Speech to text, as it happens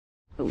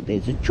Oh,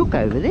 there's a chook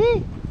over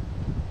there.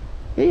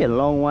 Yeah, a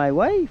long way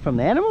away from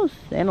the animals.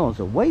 The animals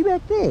are way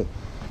back there.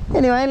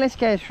 Anyway, let's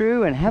go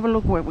through and have a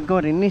look what we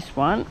got in this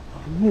one.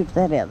 Move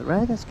that out of the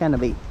road. That's going to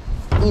be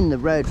in the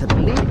road for the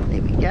lid.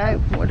 There we go.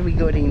 What do we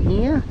got in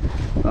here?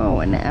 Oh,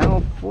 an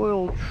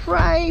alfoil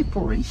tray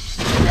for a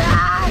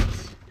start.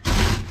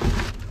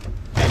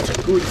 That's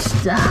a good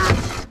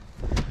start.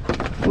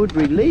 Good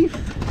relief.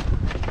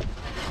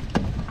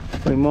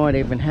 We might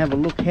even have a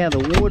look how the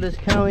water's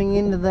going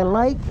into the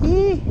lake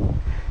here.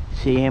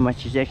 See how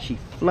much is actually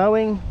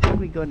flowing. What have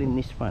we got in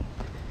this one?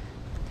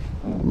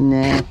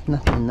 Nah,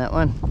 nothing in that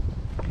one.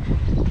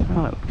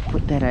 Right,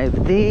 put that over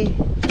there.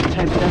 Let's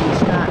hope it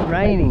doesn't start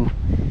raining.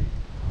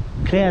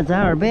 Clouds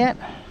are about.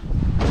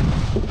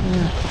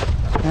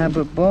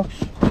 Harbour box.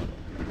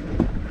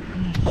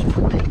 Just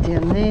put that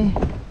down there.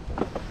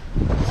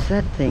 What's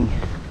that thing?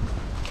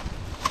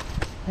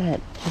 That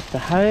just a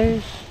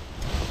hose?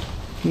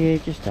 Yeah,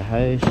 just a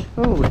hose.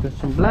 Oh, we've got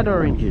some blood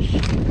oranges.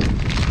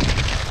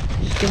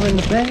 Still in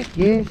the back?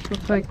 Yes, we'll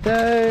take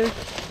those.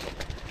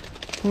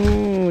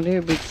 Oh, they're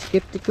a bit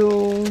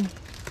sceptical.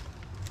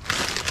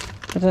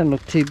 They don't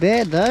look too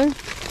bad though.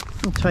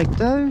 We'll take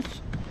those.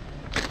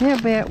 How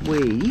about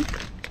we,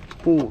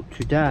 for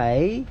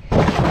today,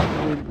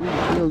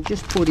 we'll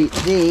just put it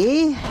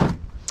there.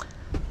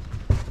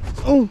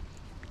 Oh,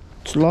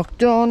 it's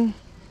locked on.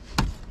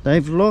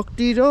 They've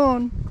locked it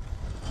on.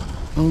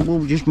 And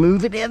we'll just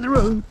move it down the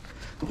road.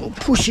 We'll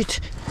push it.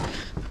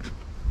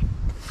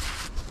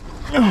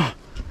 Oh.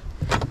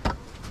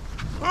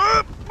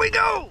 Up we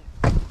go!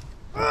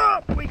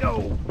 Up we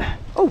go!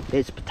 Oh,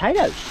 there's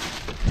potatoes.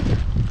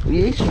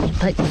 Yes, we'll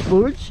take the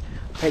spurts,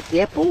 take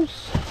the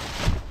apples.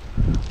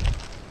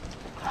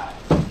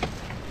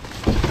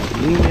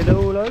 Lean it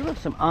all over.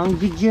 Some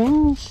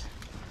onions.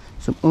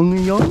 Some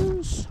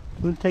onions.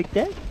 We'll take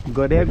that. We've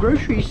got our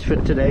groceries for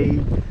today.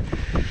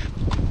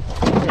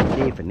 Put that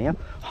there for now.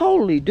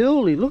 Holy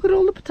dooly, look at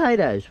all the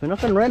potatoes. We're not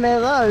going to run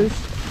out of those.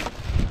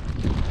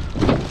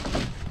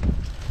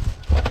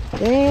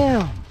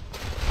 Damn.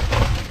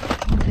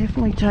 We'll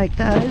definitely take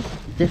those.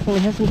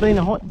 Definitely hasn't been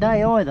a hot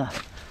day either.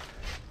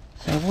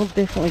 So we'll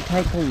definitely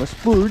take all the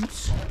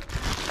spuds.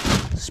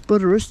 The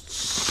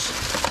spudderists.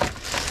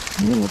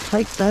 And then we'll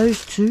take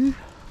those too.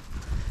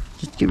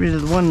 Just get rid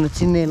of the one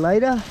that's in there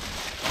later.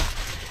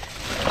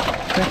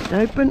 Cracked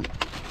open.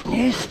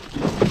 Yes.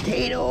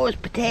 Potatoes,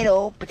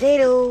 potato,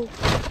 potato.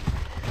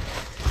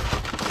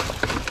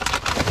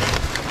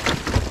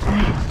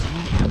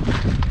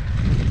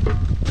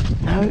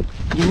 No,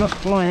 you're not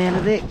flying out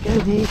of there. Go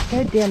there,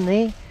 go down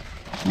there.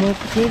 More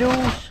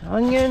potatoes,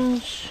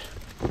 onions.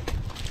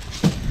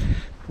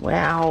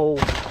 Wow.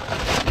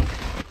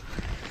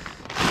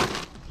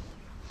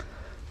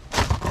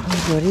 What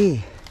have we got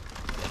here?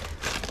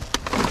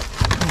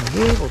 Oh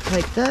yeah, we'll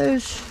take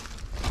those.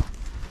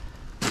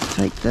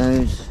 Take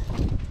those.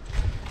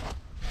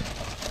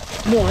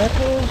 More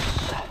apples.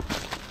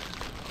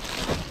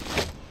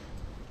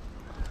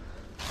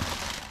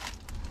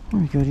 What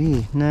have we got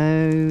here?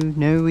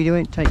 No, we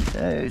won't take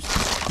those.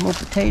 More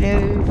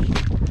potatoes.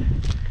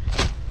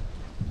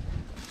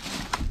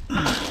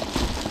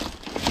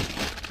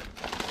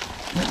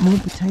 More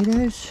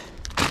potatoes.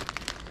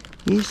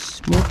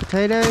 Yes, more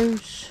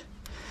potatoes.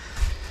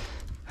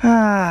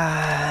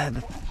 Ah,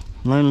 the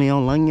lonely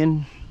old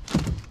onion.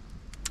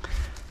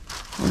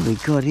 What have we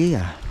got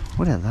here?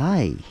 What are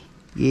they?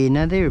 Yeah,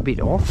 no, they're a bit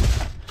off.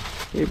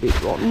 They're a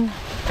bit rotten.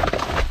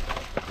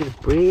 Bit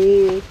of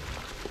bread.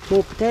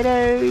 More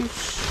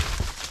potatoes.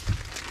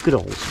 Good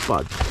old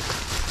spud.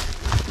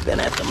 We're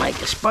gonna have to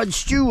make a spud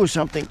stew or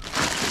something.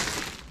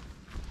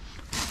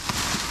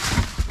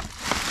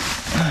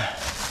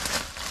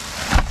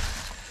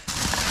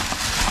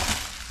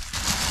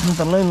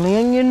 Another lonely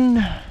onion.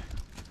 The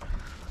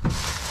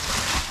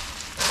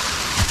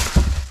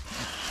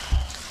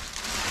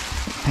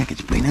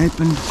packet's been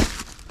opened.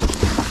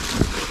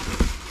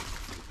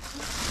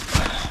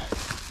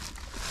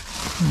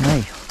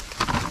 Hey,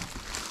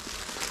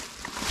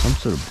 some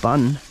sort of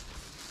bun.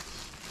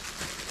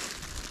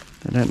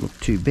 They don't look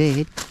too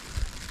bad.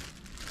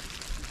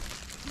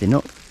 They're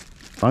not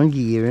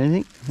fungi or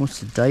anything. What's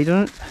the date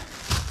on it?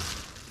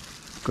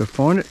 Gotta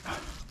find it.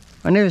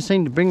 I never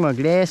seem to bring my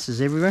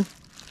glasses, everyone.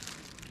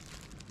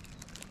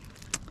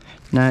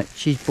 No,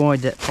 she's buying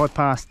that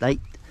past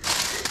date.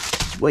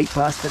 It's way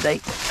past the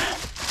date.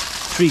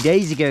 3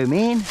 days ago,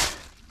 man.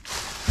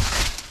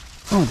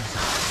 Oh, there's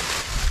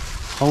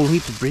a whole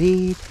heap of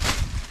bread.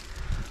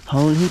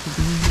 Whole heap of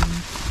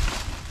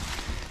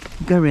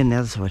bread. Go around the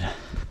other side.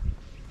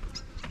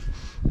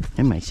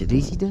 That makes it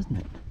easy, doesn't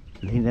it?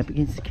 Lean it up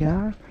against the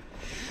car.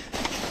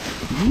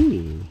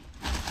 Yeah.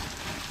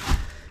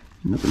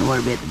 I'm not going to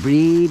worry about the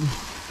bread.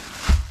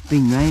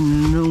 Been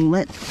raining and all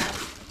that.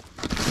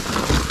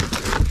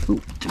 Oh,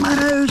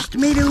 tomatoes,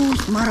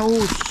 tomatoes,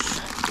 tomatoes.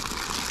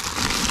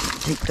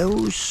 Take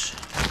those.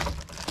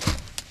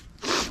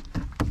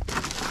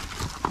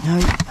 No,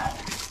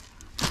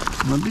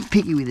 I'm a bit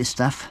picky with this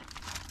stuff.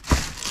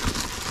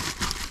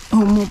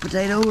 Oh, more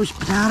potatoes,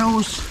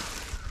 potatoes.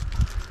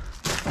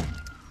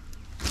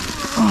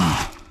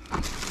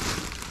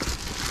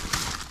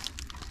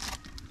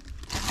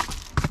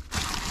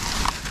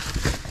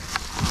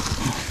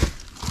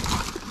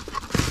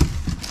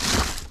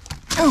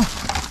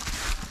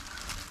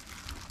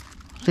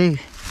 there.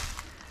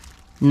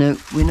 No,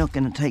 we're not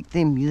going to take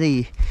them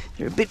there.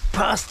 They're a bit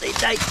past their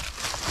date.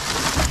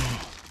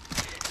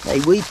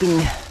 They're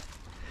weeping.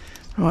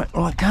 Right,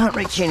 well I can't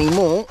reach any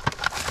more.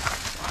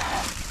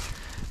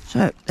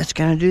 So that's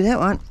going to do that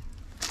one.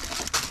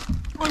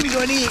 What have we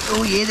got here?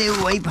 Oh yeah,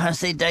 they're way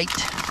past their date.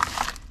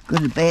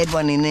 Got a bad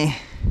one in there.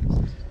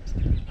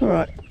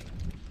 Alright.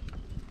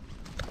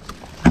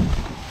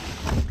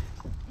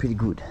 Pretty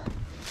good.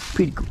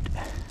 Pretty good.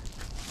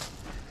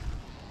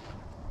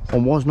 I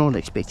was not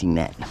expecting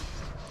that.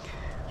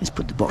 Let's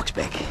put the box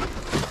back.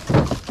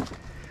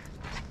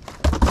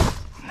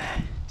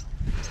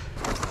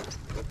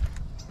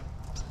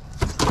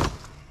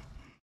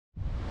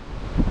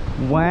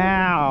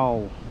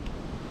 Wow!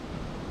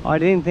 I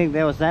didn't think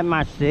there was that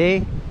much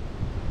there.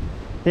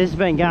 This has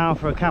been going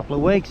for a couple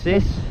of weeks,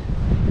 this.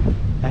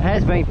 It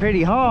has been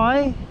pretty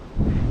high.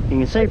 You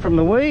can see from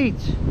the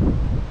weeds.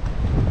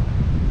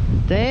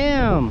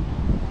 Damn!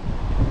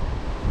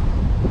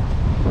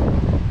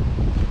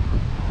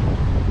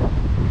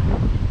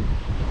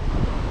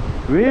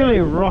 Really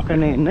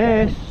rocking in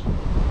this.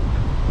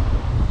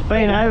 It's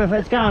been over,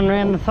 it's going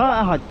around the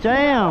side. Oh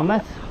damn,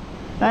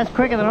 that's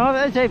quicker than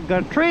I thought. They've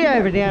got a tree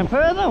over down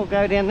further. We'll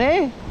go down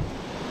there.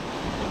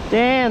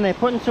 Damn, they're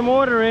putting some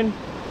water in.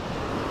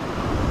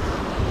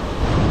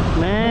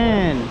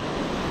 Man.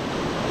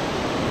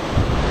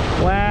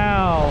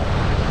 Wow.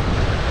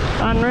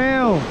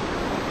 Unreal.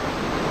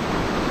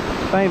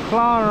 Been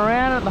flying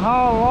around it the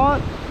whole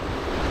lot.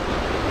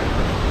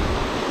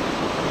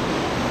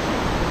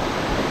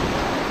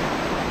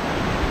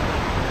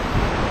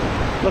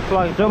 Looks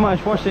like it's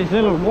almost washed this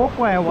little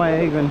walkway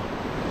away even.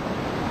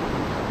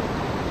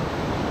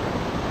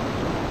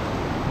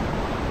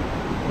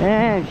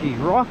 Yeah, she's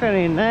rocking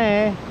in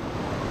there.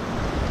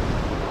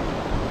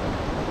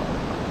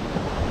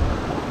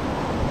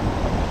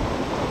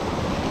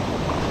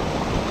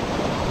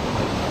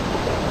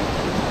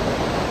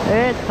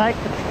 It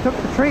took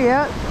the tree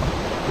out.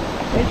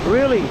 It's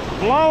really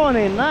blowing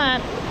in that.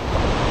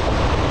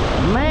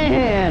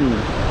 Man.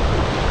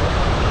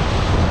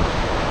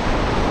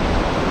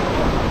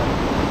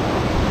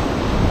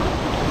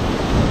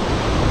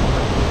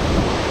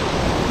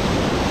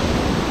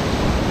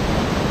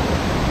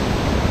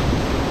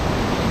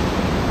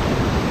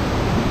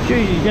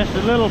 Geez, just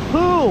a little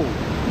pool.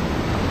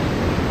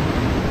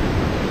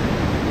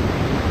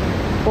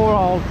 Poor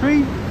old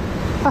tree.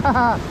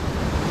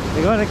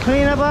 They got to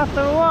clean up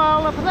after a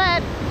while after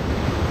that.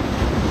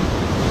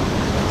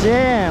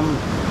 Damn,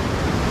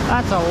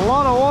 that's a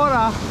lot of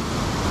water.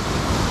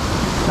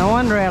 No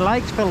wonder our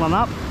lake's filling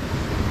up.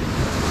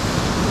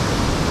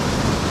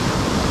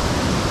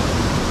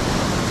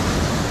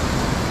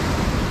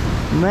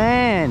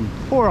 Man,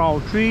 poor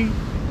old tree.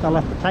 They'll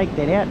have to take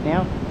that out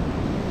now.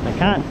 They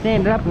can't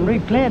stand it up and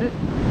replant it.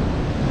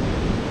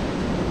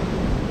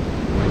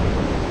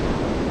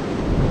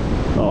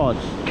 Oh,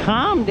 it's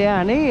calm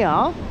down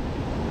here.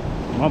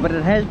 Oh, but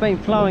it has been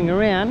flowing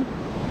around.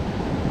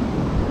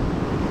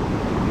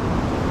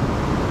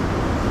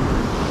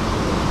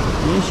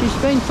 Yeah, she's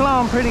been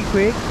flowing pretty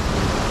quick.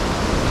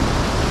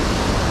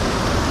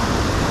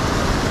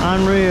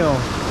 Unreal.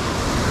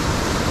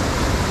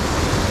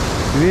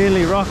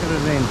 Really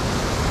rocketed in.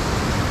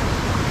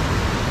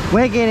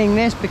 We're getting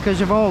this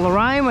because of all the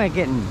rain we're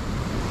getting.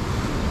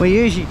 We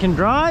usually can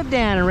drive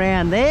down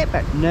around there,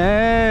 but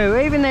no,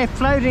 even their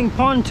floating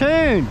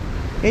pontoon,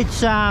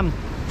 it's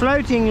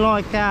floating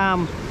like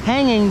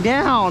hanging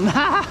down.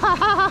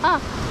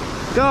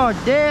 God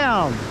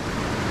damn,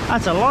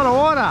 that's a lot of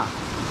water.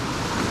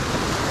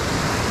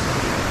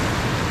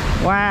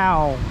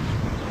 Wow.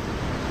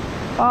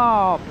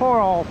 Oh, poor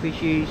old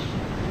fishies.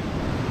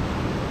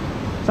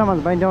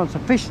 Someone's been doing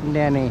some fishing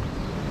down there.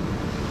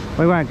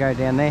 We won't go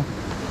down there.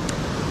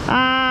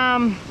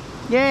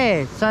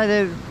 Yeah,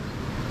 so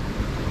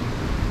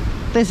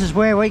this is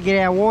where we get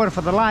our water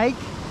for the lake.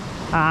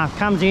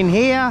 Comes in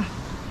here.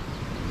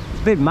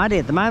 It's a bit muddy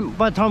at the moment.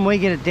 By the time we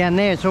get it down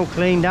there, it's all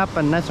cleaned up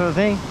and that sort of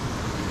thing.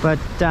 But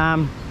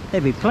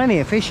there'll be plenty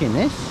of fish in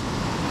this.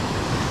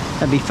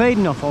 They'll be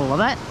feeding off all of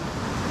that.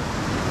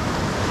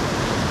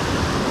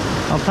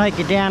 I'll take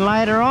you down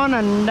later on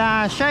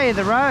and show you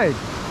the road.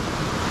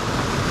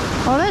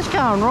 Oh, that's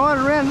going right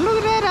around.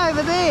 Look at that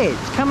over there.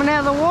 It's coming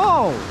out of the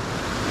wall.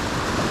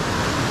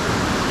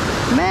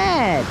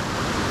 Mad.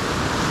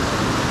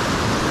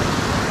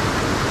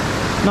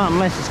 Not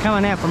unless it's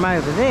coming out from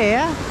over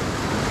there.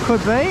 Could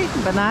be,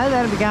 but no,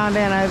 that'll be going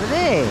down over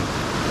there.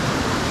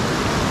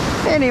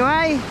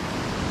 Anyway,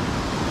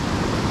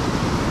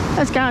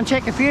 let's go and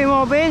check a few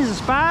more bins, I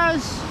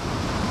suppose.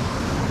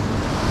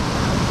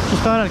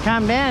 Just thought I'd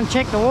come down and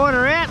check the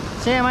water out,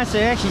 see how much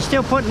they're actually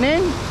still putting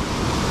in.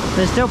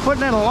 They're still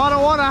putting in a lot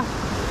of water.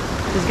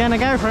 It's going to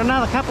go for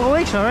another couple of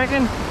weeks, I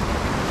reckon.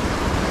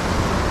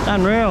 It's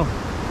unreal.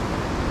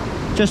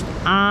 Just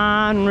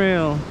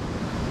unreal.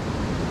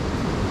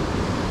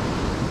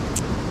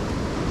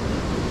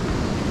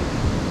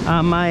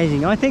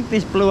 Amazing. I think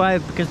this blew over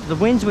because of the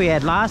winds we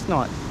had last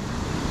night.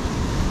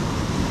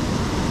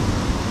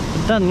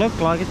 It doesn't look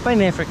like it's been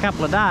there for a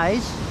couple of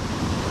days.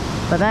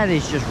 But that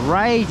is just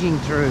raging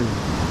through.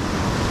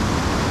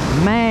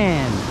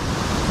 Man.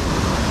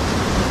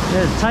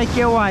 It'll take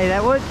you away,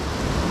 that would.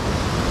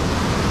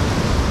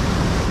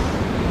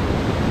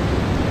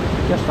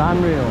 Just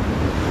unreal.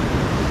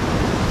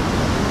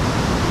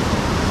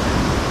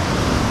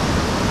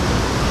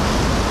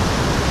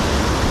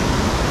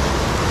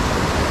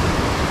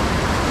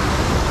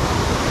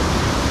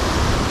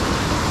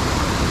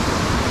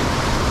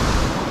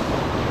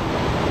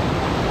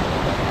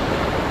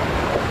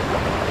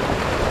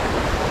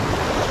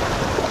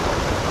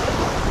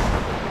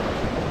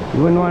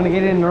 You wouldn't want to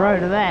get in the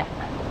road of that.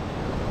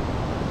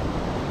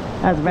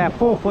 That's about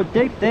 4 foot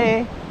deep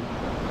there.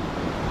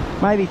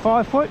 Maybe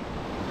 5 foot.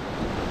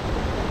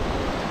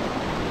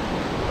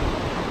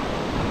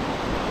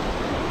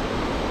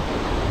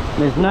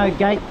 There's no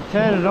gate to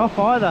turn it off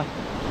either.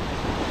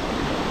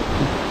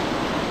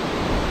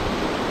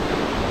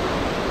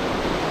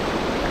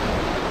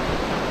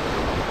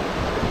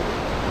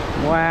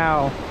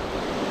 Wow.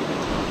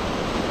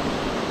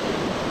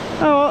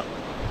 Oh well,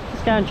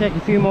 let's go and check a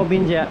few more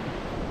bins out.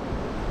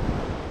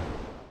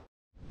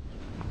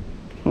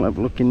 We'll have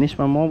a look in this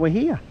one while we're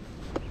here,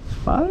 I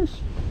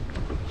suppose.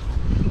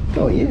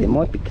 Oh yeah, there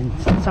might be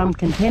some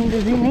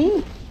contenders in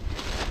here.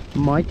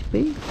 Might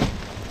be.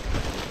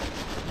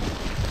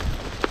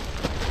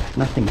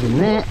 Nothing in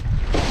that.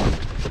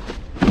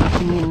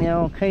 Nothing in the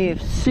old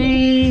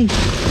KFC.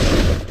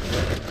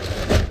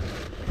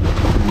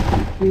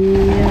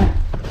 Here.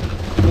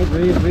 Never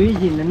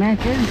in the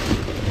matches.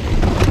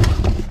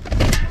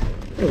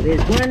 Oh,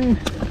 there's 1,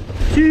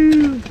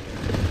 2.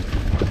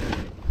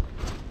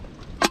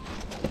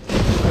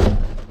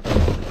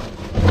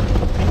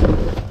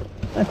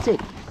 That's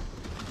it.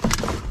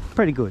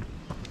 Pretty good.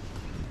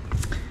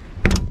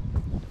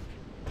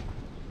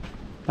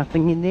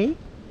 Nothing in there?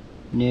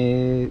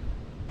 No.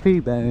 Pretty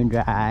bone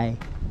dry.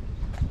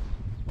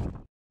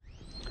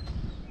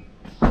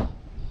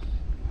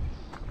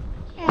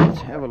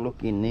 Let's have a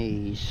look in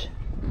these.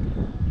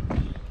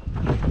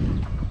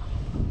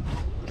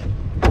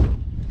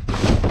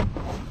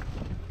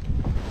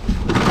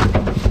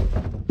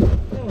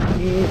 Oh,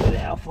 there's an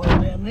alpha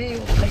down there.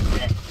 We'll take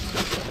that.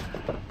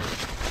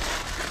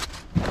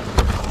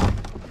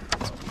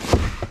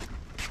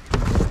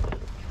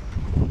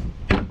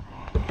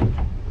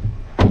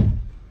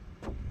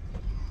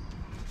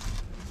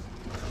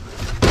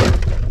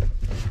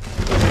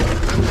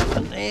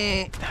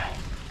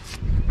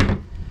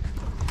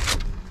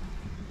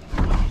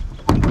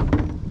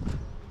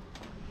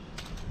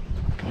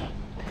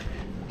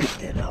 Pick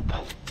that up.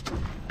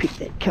 Pick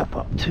that cup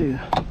up too.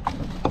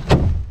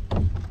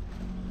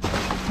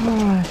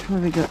 Alright,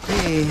 what have we got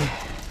there?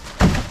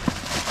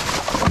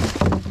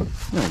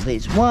 Well,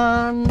 there's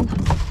one.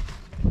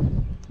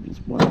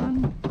 There's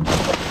one.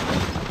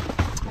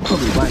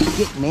 Probably won't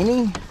get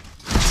many.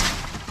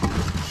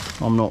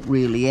 I'm not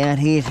really out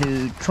here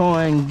to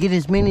try and get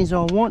as many as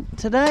I want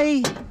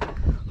today.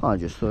 I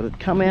just thought I'd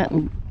come out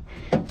and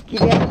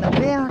get out and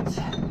about.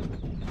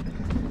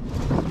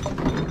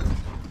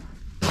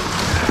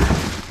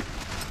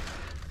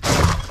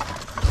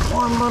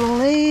 One bottle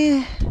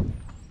there.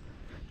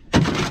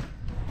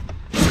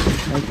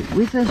 Take it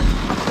with us.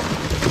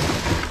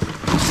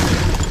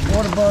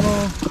 Water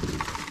bottle.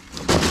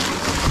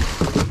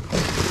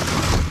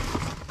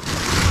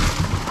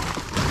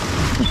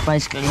 Just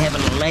basically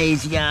having a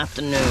lazy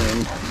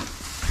afternoon.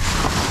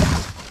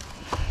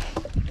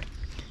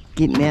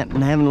 Getting out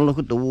and having a look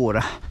at the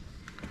water.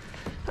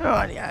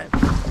 Rightio.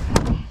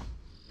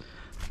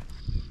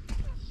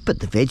 But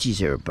the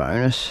veggies are a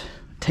bonus.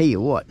 Tell you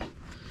what,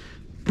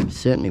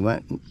 certainly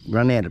won't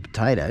run out of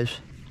potatoes.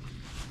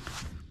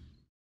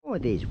 Oh,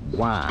 there's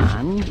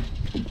one.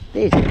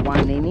 There's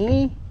one in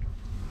here.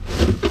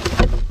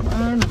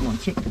 One. I'm gonna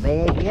check the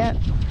bag out.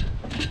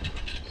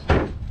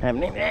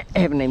 Haven't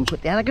even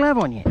put the other glove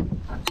on yet.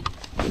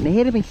 Getting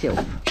ahead of myself.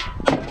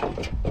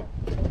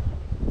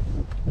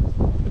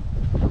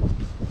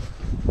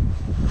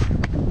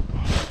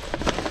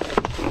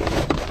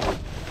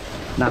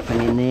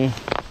 Nothing in there.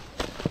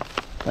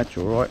 That's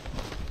alright.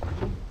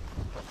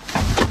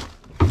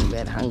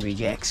 About Hungry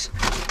Jacks.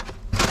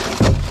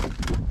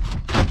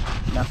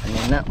 Nothing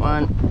in that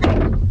one.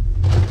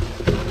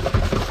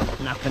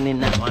 Nothing in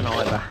that one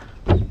either.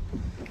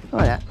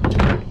 Alright.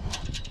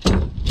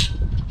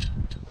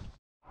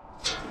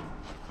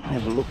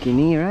 Have a look in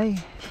here, eh?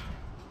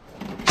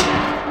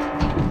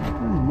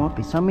 Oh, might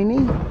be some in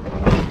here.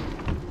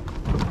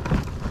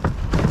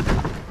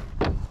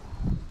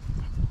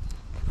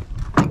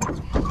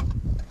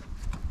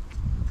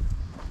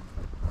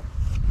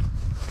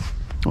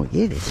 Oh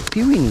yeah, there's a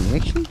few in here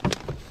actually.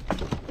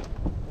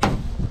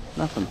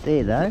 Nothing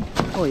there though.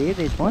 Oh yeah,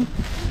 there's one.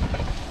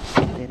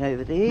 Put that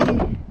over there.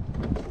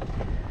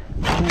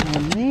 That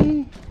one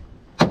there.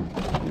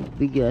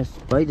 Big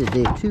spider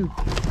there too.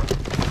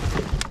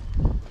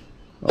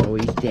 Oh,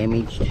 he's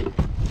damaged.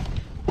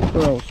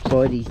 Poor old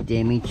Spidey's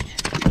damaged.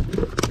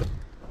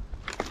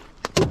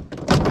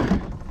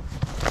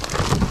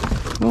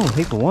 Oh, a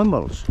heap of wine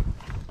bottles.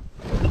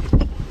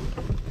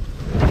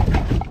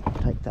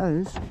 Take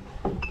those.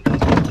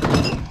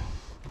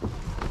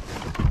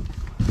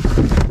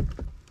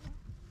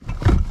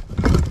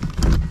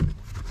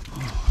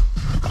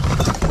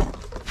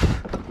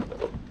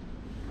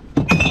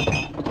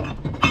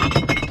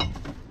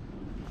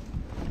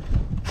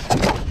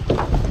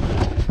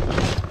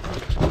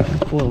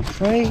 Foil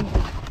tray.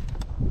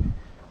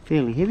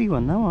 Fairly heavy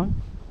one, that one.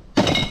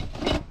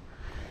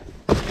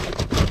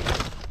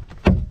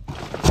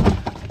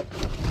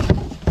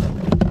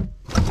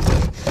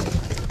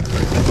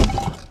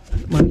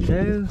 Won't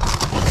do.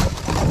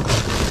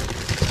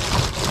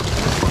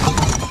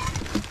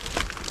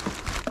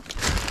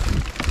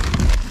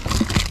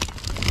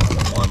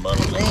 Wine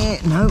bottle there.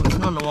 No, it's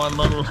not a wine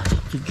bottle.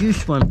 It's a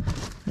juice one,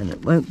 and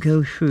it won't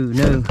go through.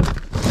 No.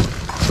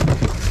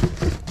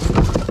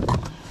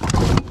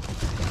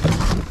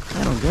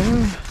 That'll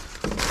go.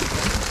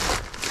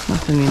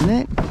 Nothing in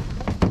that.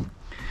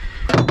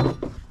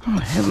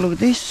 Right, have a look at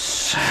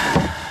this.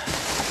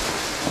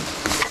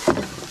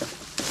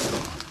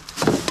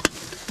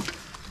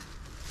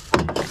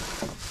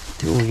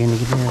 We're going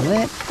to get out of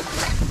that.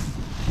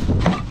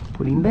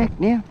 Put him back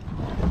now.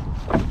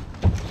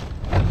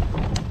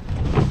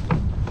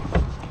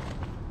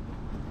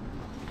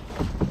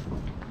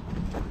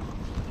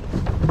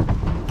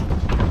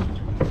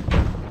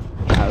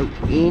 Go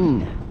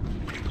in.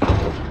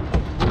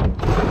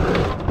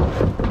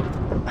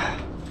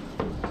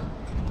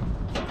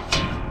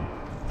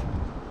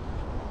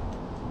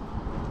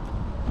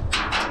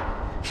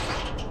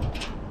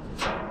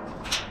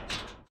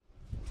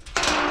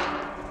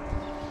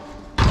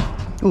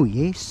 Oh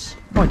yes,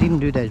 I didn't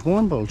do those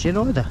wine bottles yet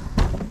either.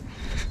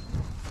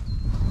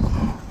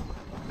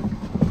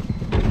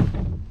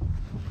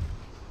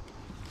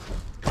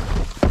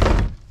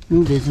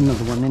 Oh, there's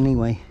another one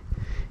anyway.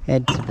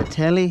 Add to the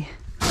tally.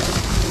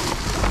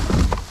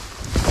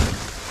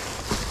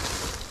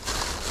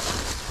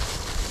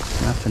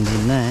 Nothing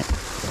in that.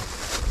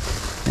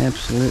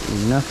 Absolutely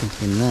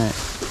nothing in that.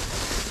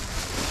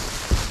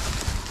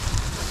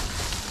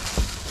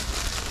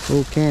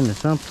 Full can of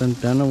something,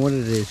 don't know what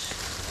it is.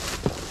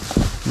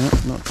 No,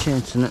 not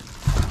chancing it.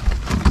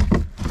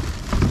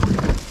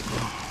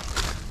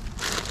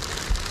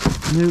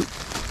 Nope.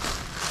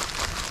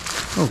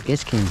 Oh,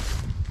 gas can.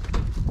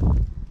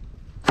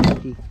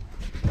 Empty.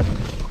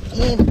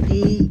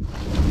 Empty.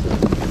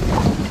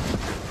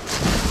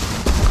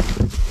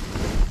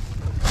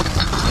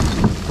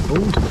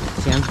 Oh,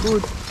 sounds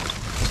good.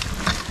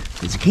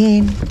 There's a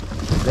can.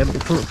 Grab it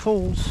before it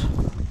falls.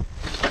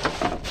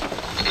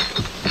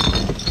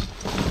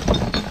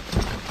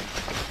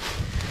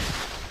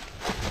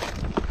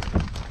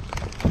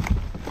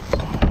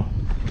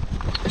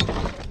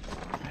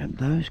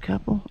 Those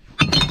couple.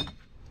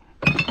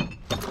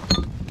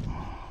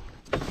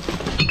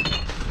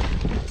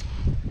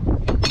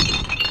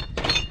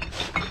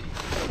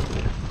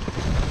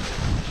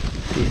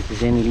 See if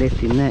there's any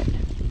left in that.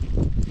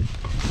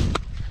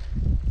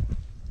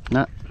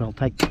 No, but I'll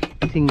take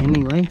the thing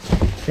anyway.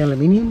 It's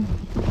aluminium.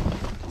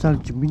 It's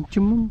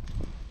aluminium.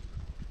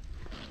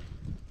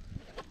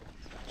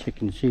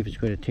 Checking to see if it's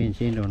got a 10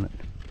 cent on it.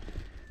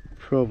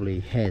 Probably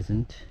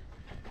hasn't.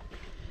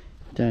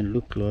 Don't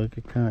look like,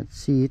 I can't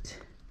see it.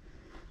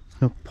 It's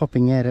not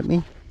popping out at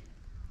me.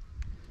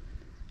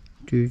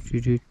 Nope.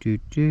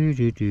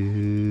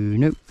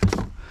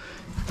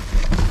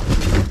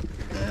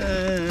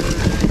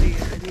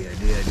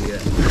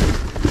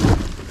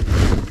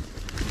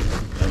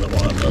 Another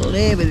one bottle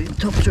there, but the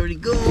top's already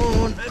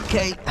gone.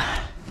 Okay.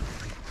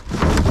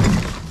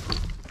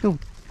 Oh,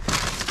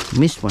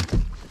 missed one.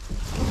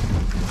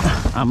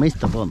 I missed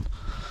the one.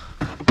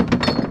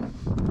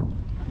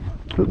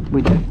 Look,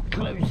 we don't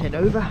close it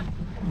over.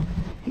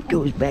 It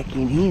goes back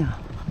in here.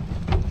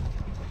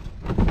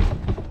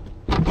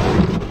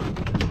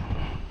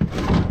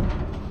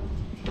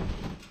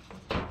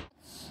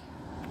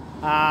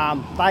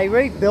 They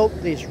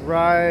rebuilt this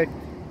road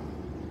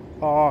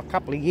a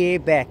couple of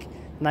years back,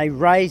 and they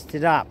raised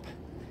it up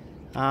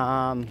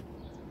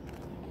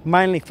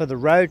mainly for the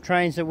road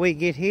trains that we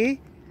get here.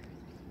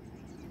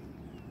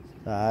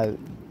 So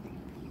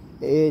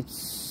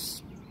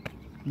it's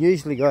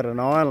usually got an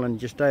island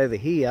just over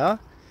here.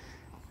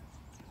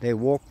 Their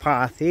walk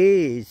path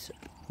here is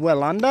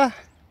well under.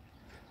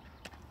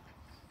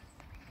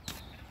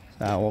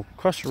 So I'll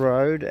cross the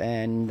road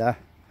and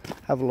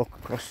have a look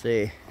across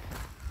there.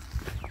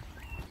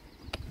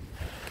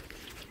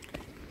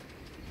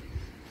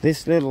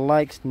 This little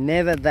lake's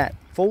never that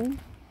full.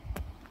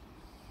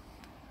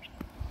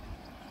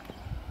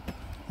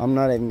 I'm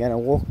not even going to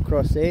walk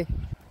across there.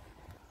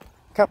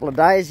 A couple of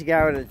days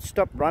ago it had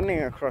stopped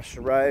running across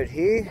the road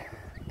here,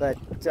 but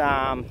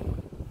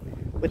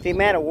with the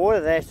amount of water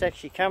that's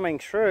actually coming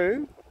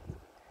through,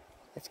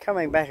 it's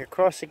coming back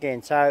across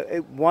again, so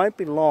it won't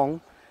be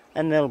long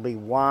and there'll be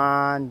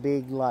one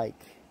big lake.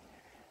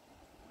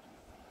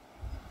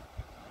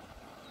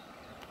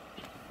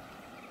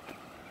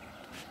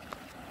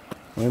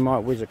 We might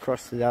whiz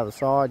across to the other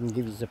side and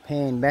give you a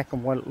pan back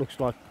on what it looks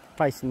like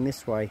facing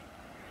this way,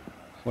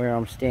 where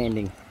I'm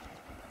standing.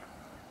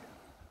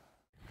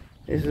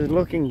 This is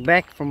looking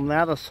back from the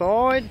other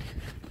side,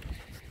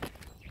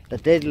 the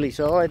deadly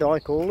side I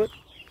call it,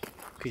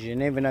 because you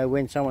never know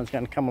when someone's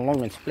going to come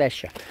along and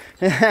splash you.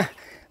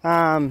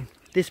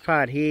 This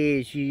part here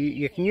is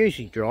you can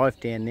usually drive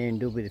down there and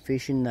do a bit of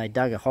fishing. They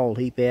dug a whole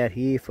heap out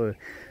here for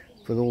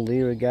with all the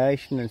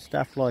irrigation and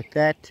stuff like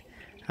that.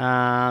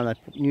 They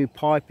put new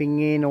piping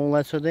in, all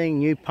that sort of thing,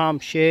 new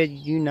pump shed,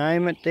 you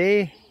name it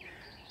there.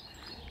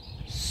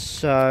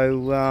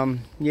 So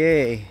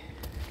yeah,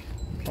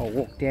 I'll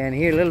walk down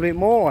here a little bit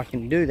more. I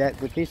can do that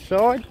with this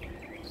side.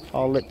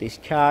 I'll let this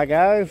car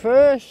go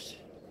first.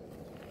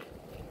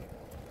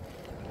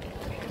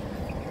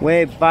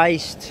 We're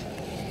based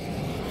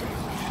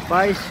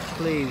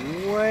basically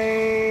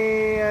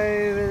way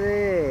over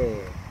there,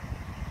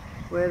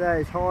 where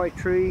those high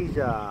trees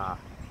are.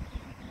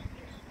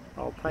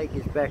 I'll take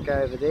us back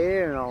over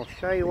there and I'll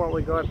show you what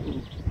we got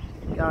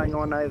going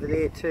on over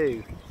there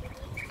too.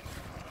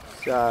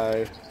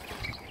 So,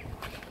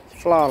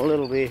 it's flowing a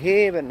little bit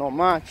here, but not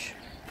much.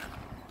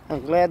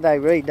 I'm glad they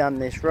redone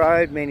this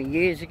road many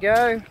years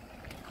ago.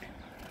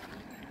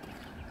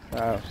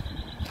 So,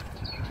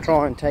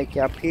 try and take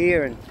you up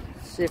here and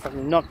see if I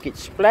can not get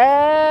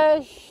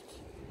splashed.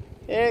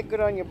 Yeah, good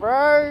on you,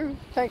 bro.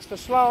 Thanks for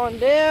slowing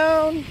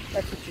down.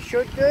 That's what you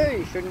should do.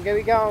 You shouldn't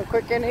be going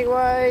quick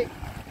anyway.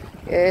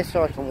 Yeah,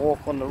 so I can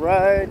walk on the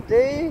road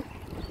there.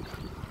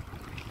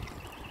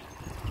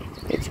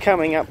 It's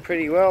coming up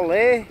pretty well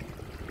there.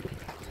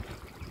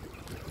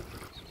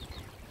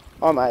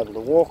 I'm able to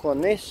walk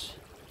on this.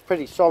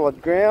 Pretty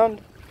solid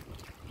ground.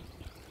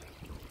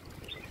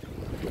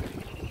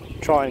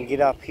 Try and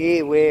get up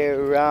here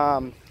where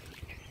a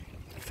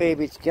fair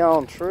bit's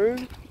going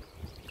through.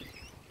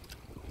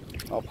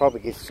 I'll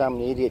probably get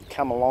some idiot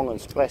come along and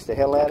splash the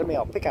hell out of me.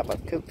 I'll pick up a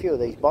few of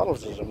these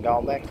bottles as I'm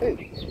going back too.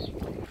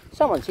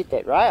 Someone's hit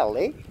that rail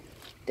there.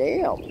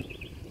 Damn.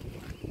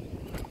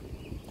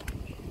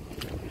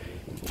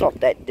 It's not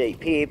that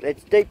deep here, but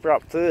it's deeper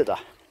up further.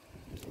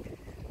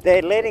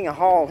 They're letting a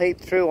whole heap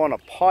through on a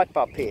pipe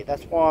up here.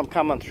 That's why I'm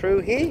coming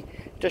through here,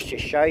 just to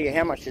show you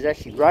how much is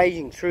actually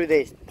raging through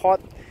this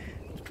pipe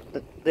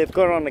that they've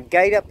got on the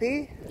gate up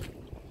here.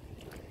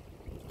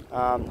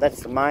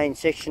 That's the main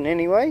section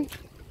anyway.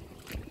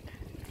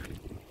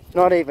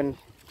 Not even,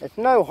 it's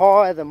no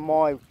higher than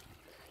my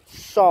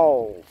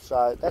sole,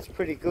 so that's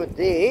pretty good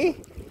there.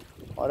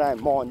 I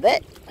don't mind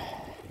that.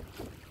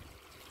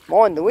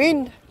 Mind the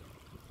wind.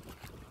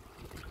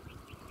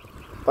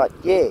 But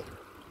yeah,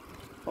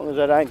 as long as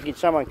I don't get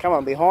someone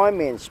coming behind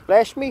me and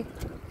splash me,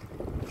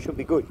 should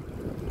be good.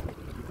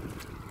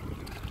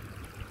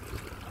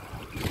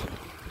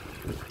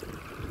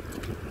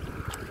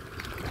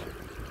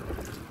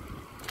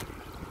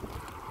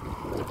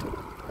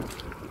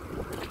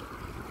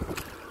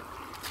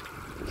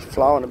 It's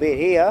flowing a bit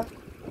here.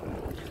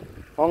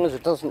 As long as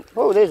it doesn't...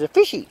 Oh, there's a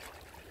fishy.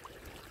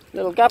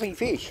 Little guppy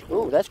fish.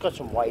 Oh, that's got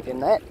some weight in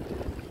that.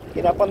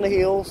 Get up on the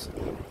hills.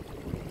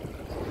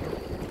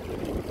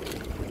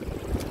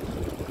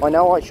 I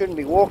know I shouldn't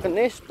be walking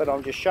this, but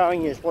I'm just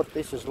showing you what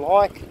this is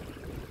like.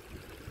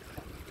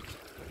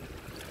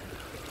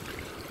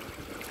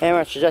 How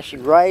much is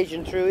actually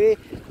raging through here.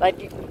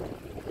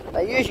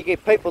 They usually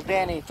get people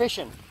down here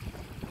fishing.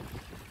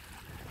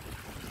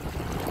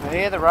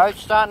 There, the road's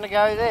starting to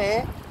go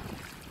there.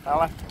 They'll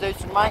have to do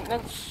some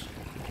maintenance.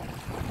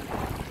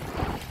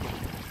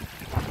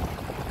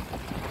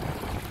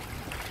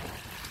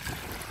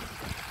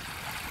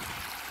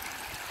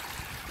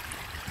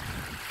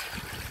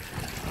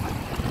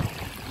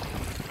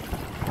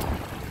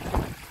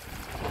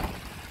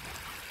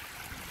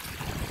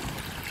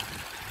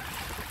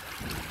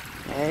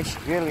 Yeah,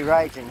 she's really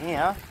raging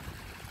here.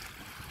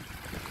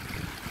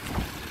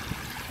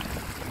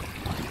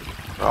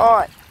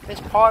 Right,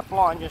 this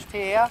pipeline just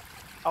here,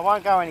 I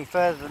won't go any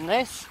further than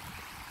this,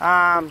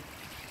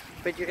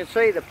 but you can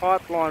see the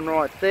pipeline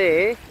right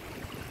there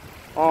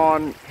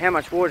on how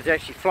much water is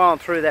actually flowing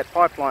through that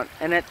pipeline,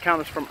 and that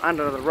comes from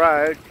under the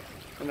road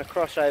and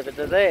across over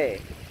to there.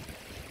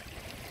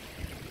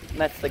 And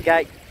that's the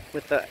gate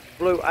with the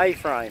blue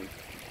A-frame.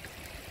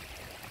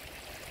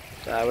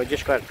 So we've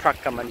just got a truck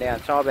coming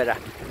down, so I better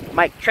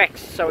make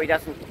tracks so he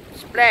doesn't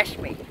splash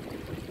me.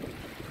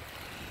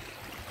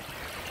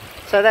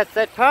 So that's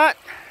that part,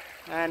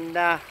 and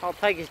I'll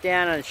take us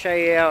down and show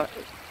you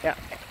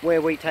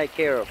where we take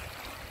care of.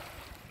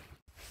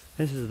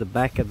 This is the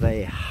back of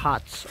the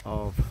huts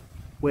of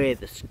where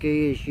the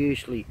skiers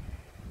usually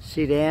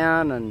sit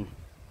down and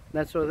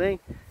that sort of thing.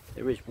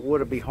 There is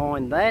water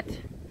behind that,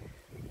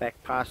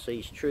 back past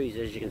these trees,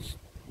 as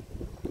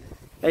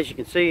you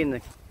can see in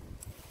the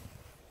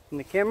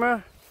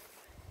camera.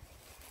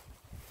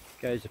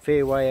 Goes a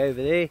fair way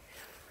over there.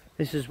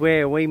 This is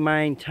where we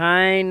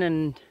maintain,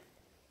 and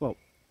well,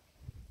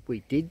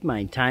 we did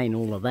maintain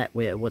all of that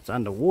where what's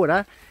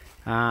underwater,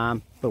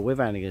 but we've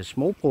only got a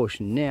small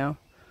portion now.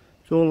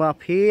 It's all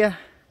up here.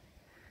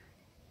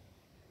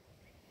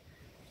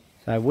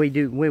 So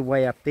we're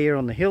way up there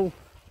on the hill.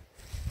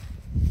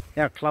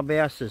 Our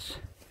clubhouse is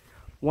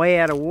way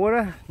out of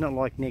water, not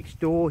like next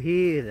door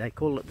here. They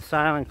call it the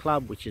Sailing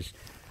Club, which is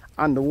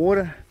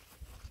underwater.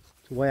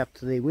 It's way up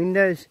to their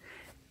windows.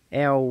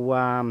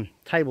 Our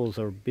tables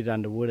are a bit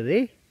underwater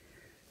there.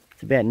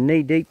 It's about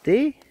knee deep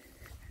there.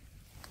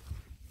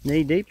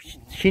 Knee deep,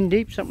 shin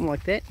deep, something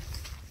like that.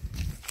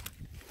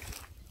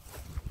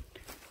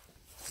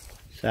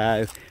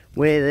 So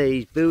where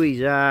these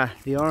buoys are,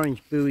 the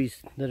orange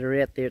buoys that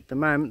are out there at the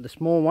moment, the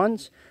small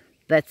ones,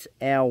 that's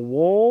our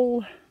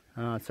wall.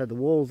 So the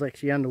wall's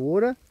actually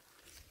underwater.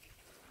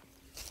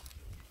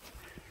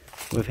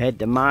 We've had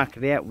to mark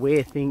it out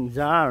where things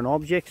are and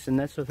objects and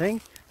that sort of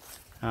thing.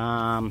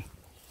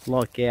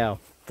 Like our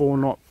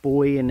 4-knot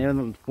buoy and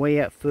everything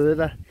way out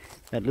further.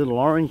 That little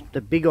orange,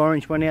 the big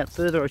orange one out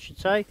further, I should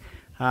say.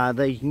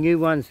 These new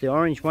ones, the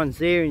orange ones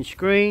there in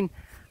screen.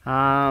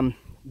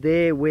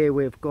 There where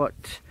we've got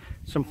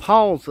some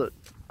poles that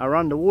are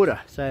underwater.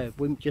 So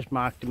we just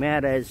marked them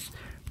out as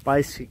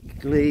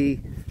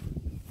basically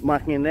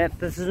marking that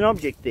there's an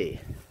object there.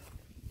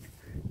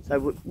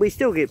 So we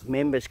still get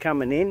members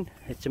coming in.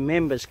 It's a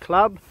members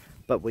club,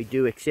 but we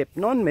do accept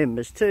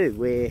non-members too,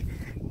 where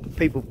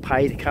people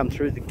pay to come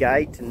through the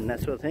gate and that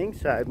sort of thing.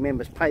 So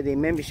members pay their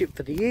membership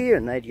for the year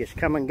and they just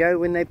come and go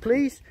when they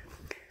please.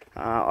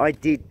 I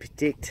did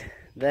predict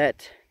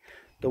that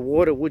the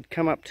water would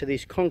come up to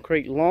this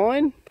concrete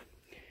line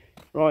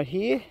right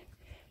here,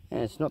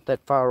 and it's not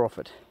that far off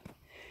it.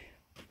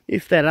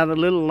 If that other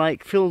little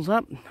lake fills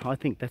up, I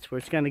think that's where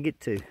it's going to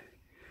get to.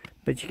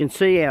 But you can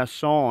see our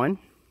sign,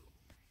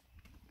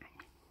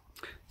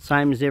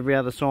 same as every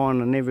other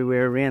sign and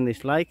everywhere around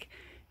this lake.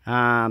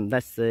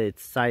 That's to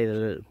say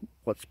that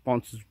what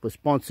sponsors were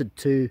sponsored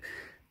to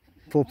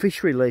for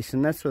fish release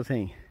and that sort of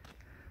thing.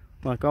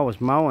 Like I was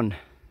mowing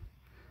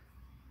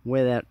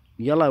where that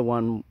yellow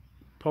one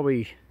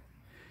probably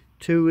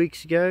 2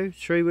 weeks ago,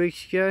 3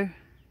 weeks ago.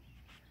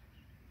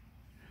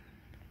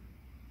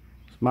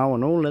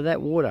 Mowing all of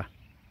that water.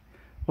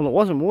 Well, it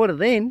wasn't water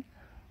then,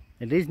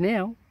 it is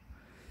now.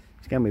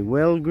 It's going to be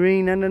well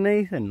green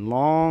underneath and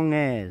long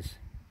as.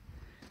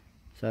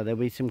 So there'll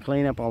be some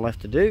cleanup I'll have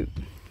to do.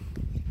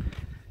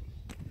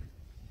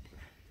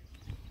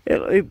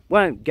 It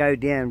won't go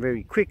down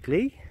very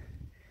quickly.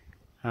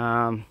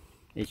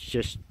 It's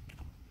just,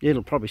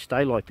 it'll probably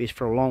stay like this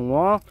for a long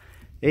while.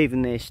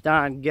 Even their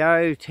start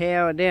go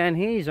tower down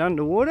here is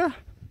underwater.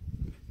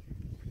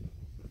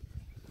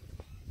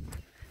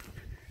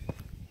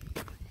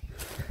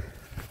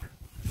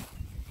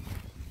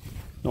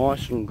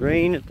 Nice and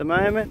green at the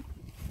moment.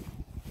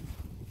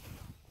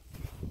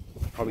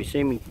 Probably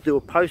seen me do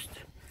a post,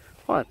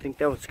 I think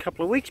that was a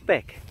couple of weeks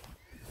back,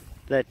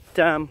 that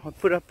I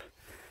put up,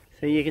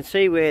 so you can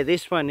see where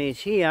this one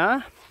is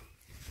here.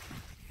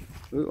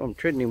 Ooh, I'm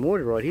treading in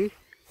water right here.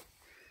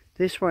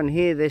 This one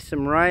here, there's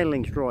some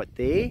railings right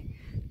there.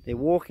 They're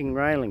walking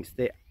railings.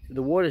 The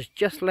water's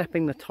just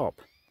lapping the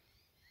top.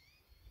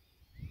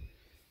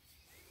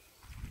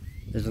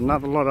 There's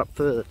another lot up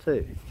further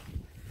too.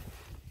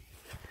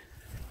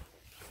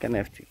 Gonna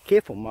have to be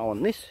careful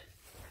mowing this.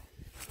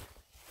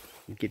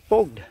 You get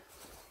bogged.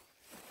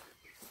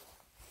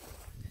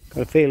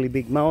 Got a fairly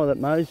big mower that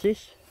mows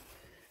this.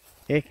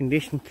 Air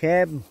conditioned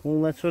cab,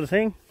 all that sort of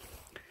thing.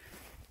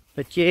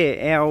 But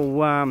yeah,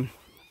 our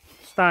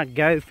start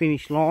go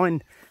finish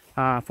line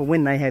for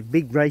when they have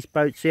big race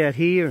boats out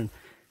here and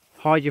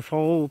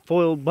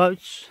hydrofoil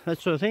boats, that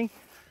sort of thing.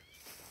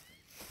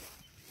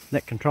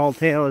 That control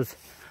tower's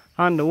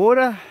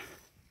underwater.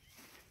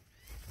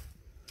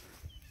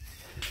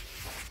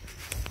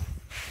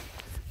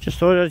 Just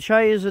thought I'd show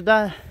you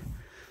the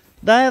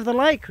day of the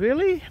lake,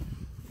 really.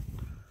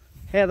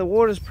 How the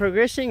water's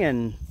progressing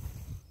and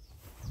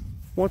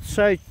what's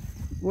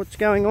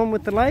going on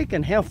with the lake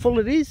and how full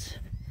it is.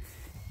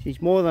 She's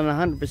more than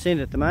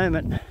 100% at the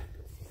moment.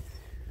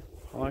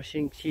 I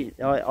think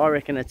I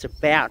reckon it's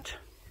about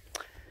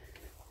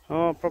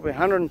probably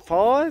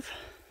 105.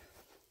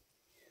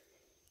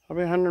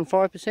 Probably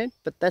 105%,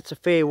 but that's a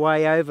fair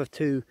way over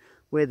to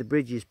where the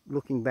bridge is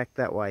looking back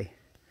that way.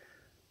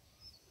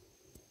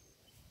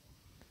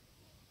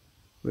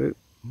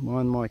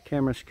 Mind my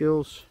camera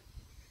skills.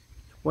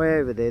 Way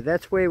over there,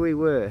 that's where we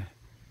were.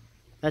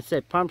 That's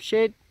that pump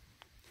shed.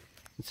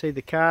 You can see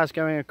the cars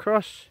going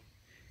across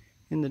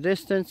in the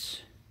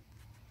distance.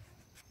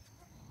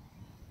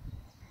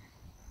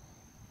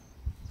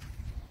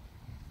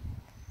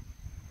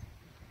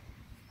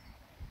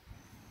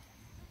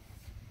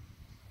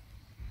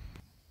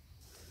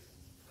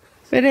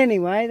 But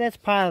anyway, that's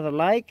part of the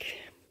lake.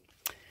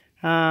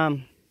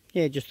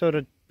 Yeah, just thought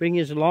I'd bring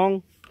you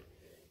along.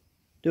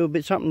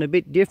 Do something a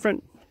bit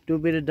different, do a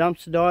bit of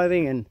dumpster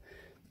diving and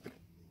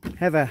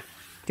have a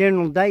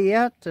general day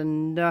out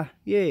and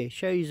yeah,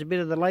 show you a bit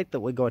of the lake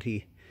that we got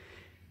here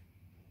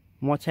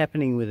and what's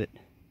happening with it.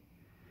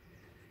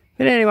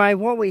 But anyway,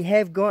 what we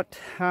have got,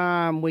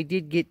 we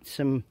did get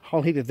some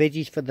whole heap of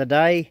veggies for the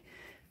day,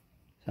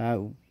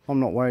 so I'm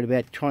not worried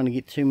about trying to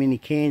get too many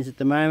cans at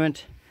the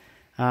moment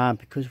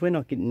because we're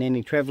not getting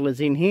any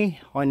travellers in here.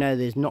 I know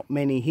there's not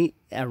many here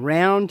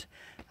around.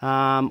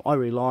 I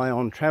rely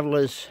on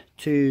travellers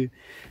to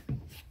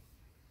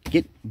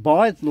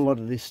buy a lot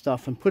of this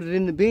stuff and put it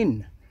in the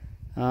bin,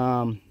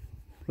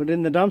 put it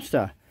in the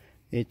dumpster.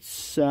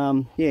 It's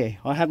yeah,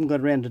 I haven't got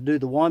around to do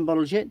the wine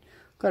bottles yet.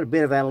 Got a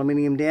bit of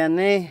aluminium down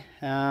there,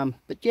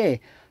 but yeah,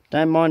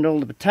 don't mind all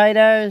the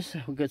potatoes.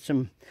 We've got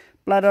some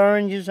blood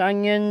oranges,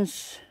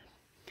 onions,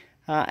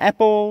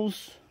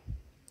 apples,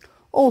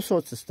 all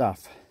sorts of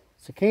stuff.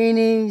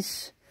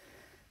 Zucchinis,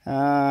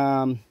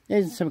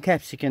 there's some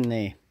capsicum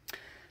there.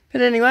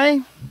 But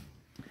anyway,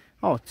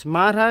 oh,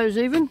 tomatoes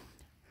even.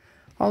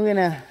 I'm going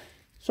to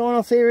sign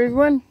off there,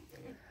 everyone,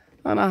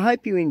 and I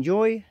hope you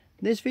enjoy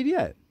this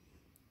video.